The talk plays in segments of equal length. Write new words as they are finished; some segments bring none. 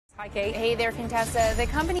Hi, Kate. Hey there, Contessa. The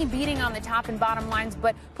company beating on the top and bottom lines,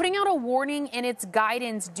 but putting out a warning in its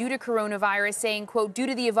guidance due to coronavirus, saying, quote, due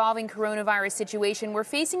to the evolving coronavirus situation, we're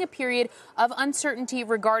facing a period of uncertainty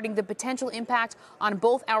regarding the potential impact on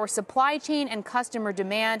both our supply chain and customer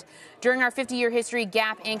demand. During our 50-year history,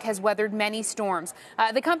 Gap Inc. has weathered many storms.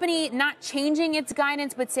 The company not changing its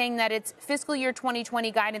guidance, but saying that its fiscal year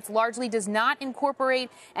 2020 guidance largely does not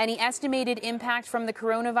incorporate any estimated impact from the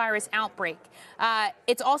coronavirus outbreak.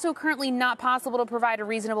 It's also currently not possible to provide a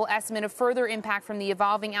reasonable estimate of further impact from the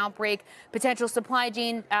evolving outbreak, potential supply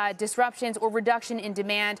chain disruptions, or reduction in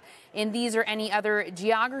demand in these or any other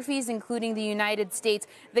geographies, including the United States.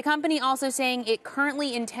 The company also saying it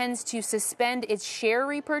currently intends to suspend its share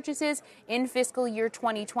repurchases in fiscal year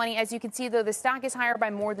 2020. As you can see, though, the stock is higher by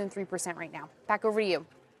more than 3% right now. Back over to you.